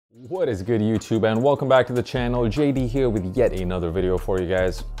What is good, YouTube, and welcome back to the channel. JD here with yet another video for you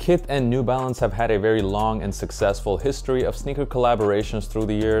guys. Kith and New Balance have had a very long and successful history of sneaker collaborations through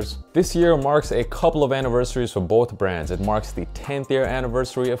the years. This year marks a couple of anniversaries for both brands. It marks the 10th year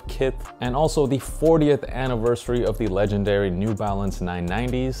anniversary of Kith and also the 40th anniversary of the legendary New Balance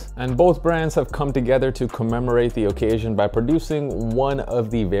 990s. And both brands have come together to commemorate the occasion by producing one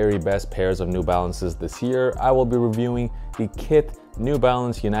of the very best pairs of New Balances this year. I will be reviewing the Kith New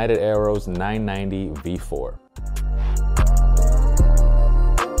Balance United Arrows 990 V4.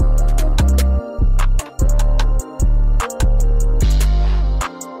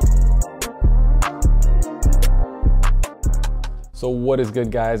 So what is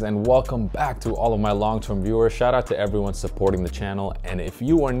good, guys, and welcome back to all of my long-term viewers. Shout out to everyone supporting the channel. And if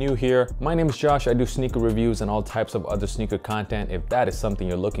you are new here, my name is Josh. I do sneaker reviews and all types of other sneaker content. If that is something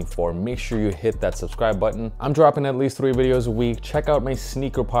you're looking for, make sure you hit that subscribe button. I'm dropping at least 3 videos a week. Check out my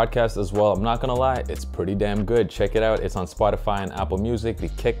sneaker podcast as well. I'm not gonna lie, it's pretty damn good. Check it out. It's on Spotify and Apple Music. The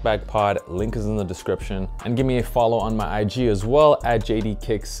Kickback Pod link is in the description. And give me a follow on my IG as well at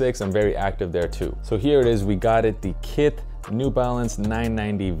JDKick6. I'm very active there too. So here it is. We got it, the Kith New Balance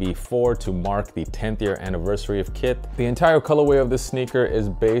 990 V4 to mark the 10th year anniversary of Kith. The entire colorway of this sneaker is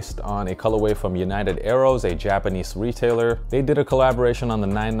based on a colorway from United Arrows, a Japanese retailer. They did a collaboration on the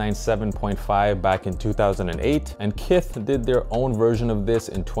 997.5 back in 2008, and Kith did their own version of this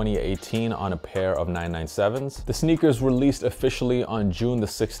in 2018 on a pair of 997s. The sneakers released officially on June the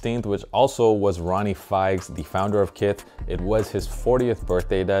 16th, which also was Ronnie Feigs, the founder of Kith. It was his 40th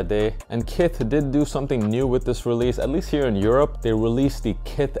birthday that day, and Kith did do something new with this release, at least here in Europe. They released the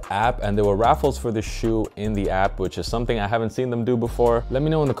Kith app, and there were raffles for the shoe in the app, which is something I haven't seen them do before. Let me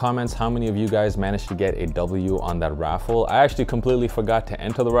know in the comments how many of you guys managed to get a W on that raffle. I actually completely forgot to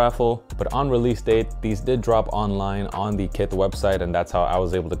enter the raffle, but on release date, these did drop online on the Kith website, and that's how I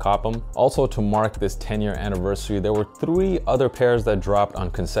was able to cop them. Also, to mark this 10-year anniversary, there were 3 other pairs that dropped on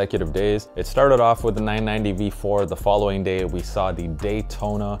consecutive days. It started off with the 990 V4. The following day, we saw the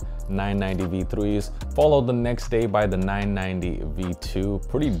Daytona 990 V3s, followed the next day by the 990 V2.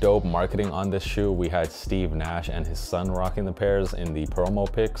 Pretty dope marketing on this shoe. We had Steve Nash and his son rocking the pairs in the promo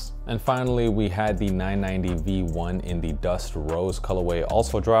pics. And finally, we had the 990 V1 in the Dust Rose colorway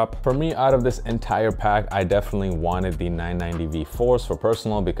also drop. For me, out of this entire pack, I definitely wanted the 990 V4s for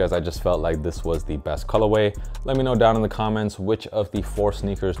personal because I just felt like this was the best colorway. Let me know down in the comments which of the 4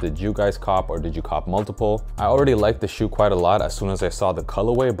 sneakers did you guys cop, or did you cop multiple? I already liked the shoe quite a lot as soon as I saw the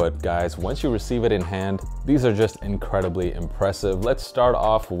colorway, but guys, once you receive it in hand, these are just incredibly impressive. Let's start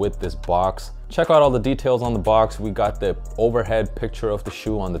off with this box. Check out all the details on the box. We got the overhead picture of the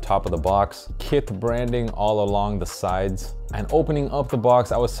shoe on the top of the box, Kith branding all along the sides. And opening up the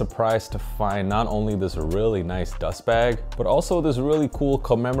box, I was surprised to find not only this really nice dust bag, but also this really cool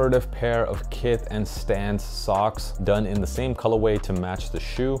commemorative pair of Kith and Stance socks done in the same colorway to match the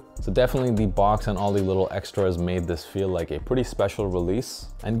shoe. So definitely the box and all the little extras made this feel like a pretty special release.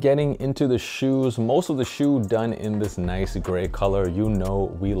 And getting into the shoes, most of the shoe done in this nice gray color. You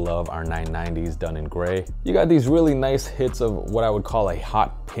know we love our 990s done in gray. You got these really nice hits of what I would call a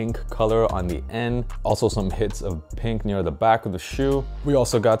hot pink color on the end. Also some hits of pink near the back of the shoe. We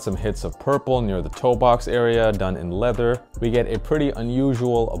also got some hits of purple near the toe box area done in leather. We get a pretty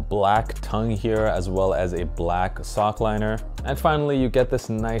unusual black tongue here, as well as a black sock liner. And finally, you get this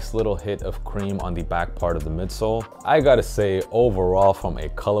nice little hit of cream on the back part of the midsole. I gotta say, overall, from a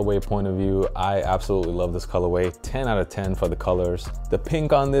colorway point of view, I absolutely love this colorway. 10 out of 10 for the colors. The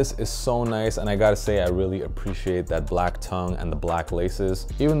pink on this is so nice, and I gotta say, I really appreciate that black tongue and the black laces.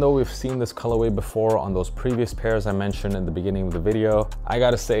 Even though we've seen this colorway before on those previous pairs I mentioned in the beginning of the video, I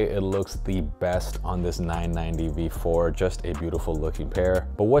gotta say it looks the best on this 990 V4. Just a beautiful looking pair.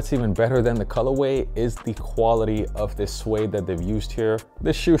 But what's even better than the colorway is the quality of this suede that they've used here.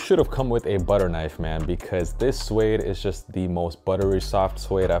 This shoe should have come with a butter knife, man, because this suede is just the most buttery soft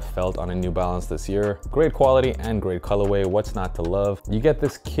suede I've felt on a New Balance this year. Great quality and great colorway. What's not to love? You get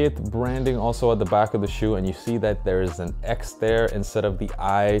this Kith branding also at the back of the shoe, and you see that there is an X there instead of the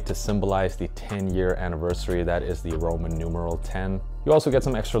I to symbolize the 10-year anniversary. That is the Roman numeral 10. You also get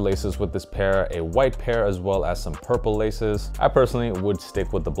some extra laces with this pair, a white pair as well as some purple laces. I personally would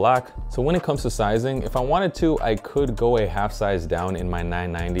stick with the black. So when it comes to sizing, if I wanted to, I could go a half size down in my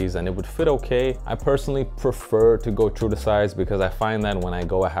 990s and it would fit okay. I personally prefer to go true to size because I find that when I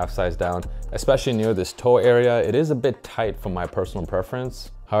go a half size down, especially near this toe area, it is a bit tight for my personal preference.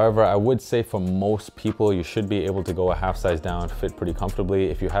 However, I would say for most people, you should be able to go a half size down, fit pretty comfortably.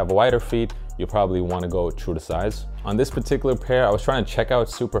 If you have wider feet, you probably want to go true to size. On this particular pair, I was trying to check out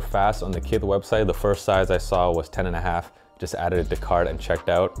super fast on the Kith website. The first size I saw was 10.5. just added it to cart and checked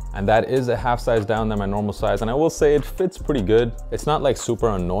out. And that is a half size down than my normal size, and I will say it fits pretty good. It's not like super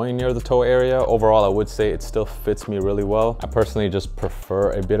annoying near the toe area. Overall, I would say it still fits me really well. I personally just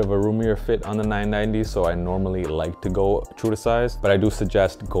prefer a bit of a roomier fit on the 990, so I normally like to go true to size, but I do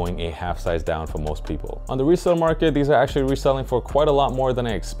suggest going a half size down for most people. On the resale market, these are actually reselling for quite a lot more than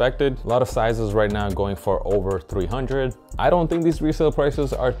I expected. A lot of sizes right now going for over 300. I don't think these resale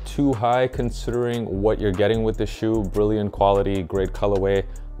prices are too high considering what you're getting with the shoe. Brilliant quality, great colorway,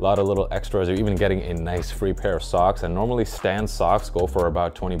 a lot of little extras. You're even getting a nice free pair of socks, and normally Stan socks go for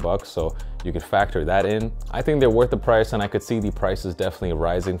about 20 bucks, so you could factor that in. I think they're worth the price, and I could see the prices definitely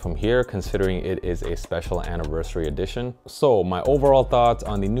rising from here considering it is a special anniversary edition. So my overall thoughts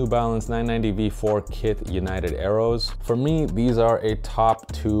on the New Balance 990 V4 Kith United Arrows. For me, these are a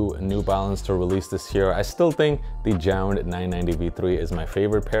top 2 New Balance to release this year. I still think the Jound 990 V3 is my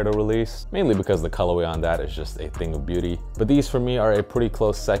favorite pair to release, mainly because the colorway on that is just a thing of beauty. But these for me are a pretty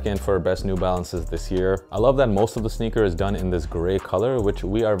close second for best New Balances this year. I love that most of the sneaker is done in this gray color, which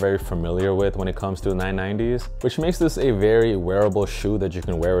we are very familiar with when it comes to 990s, which makes this a very wearable shoe that you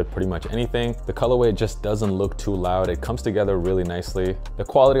can wear with pretty much anything. The colorway just doesn't look too loud. It comes together really nicely. The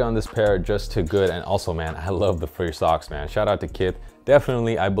quality on this pair just too good, and also, man, I love the free socks, man. Shout out to Kith.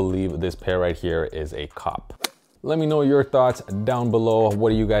 Definitely, I believe this pair right here is a cop. Let me know your thoughts down below. What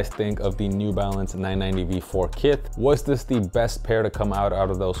do you guys think of the New Balance 990 V4 Kith? Was this the best pair to come out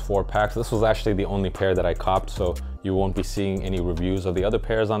of those 4 packs? This was actually the only pair that I copped, so you won't be seeing any reviews of the other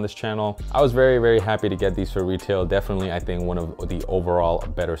pairs on this channel. I was very, very happy to get these for retail. Definitely, I think one of the overall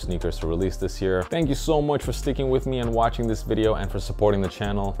better sneakers to release this year. Thank you so much for sticking with me and watching this video and for supporting the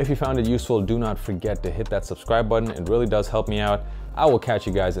channel. If you found it useful, do not forget to hit that subscribe button. It really does help me out. I will catch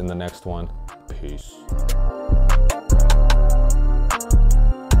you guys in the next one. Peace.